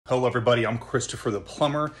Hello everybody, I'm Christopher the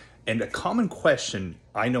Plumber, and a common question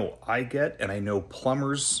I know I get and I know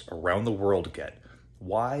plumbers around the world get: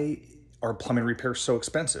 why are plumbing repairs so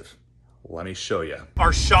expensive? Let me show you.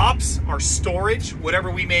 Our shops, our storage,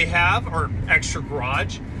 whatever we may have, our extra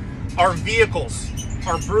garage, our vehicles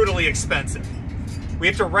are brutally expensive. We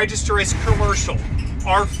have to register as commercial.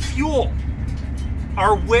 Our fuel,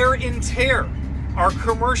 our wear and tear, our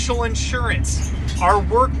commercial insurance, our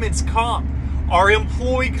workman's comp, our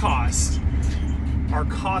employee cost, our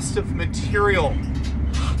cost of material,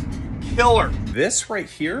 killer. This right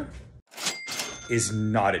here is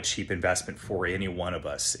not a cheap investment for any one of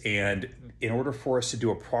us. And in order for us to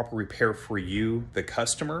do a proper repair for you, the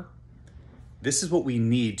customer, this is what we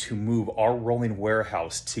need to move our rolling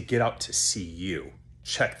warehouse to get out to see you.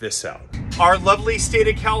 Check this out. Our lovely state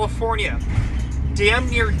of California, damn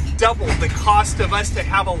near double the cost of us to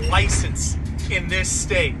have a license in this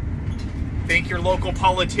state. Thank your local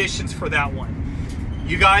politicians for that one.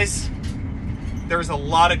 You guys, there's a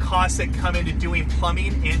lot of costs that come into doing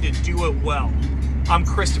plumbing and to do it well. I'm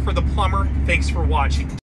Christopher the Plumber. Thanks for watching.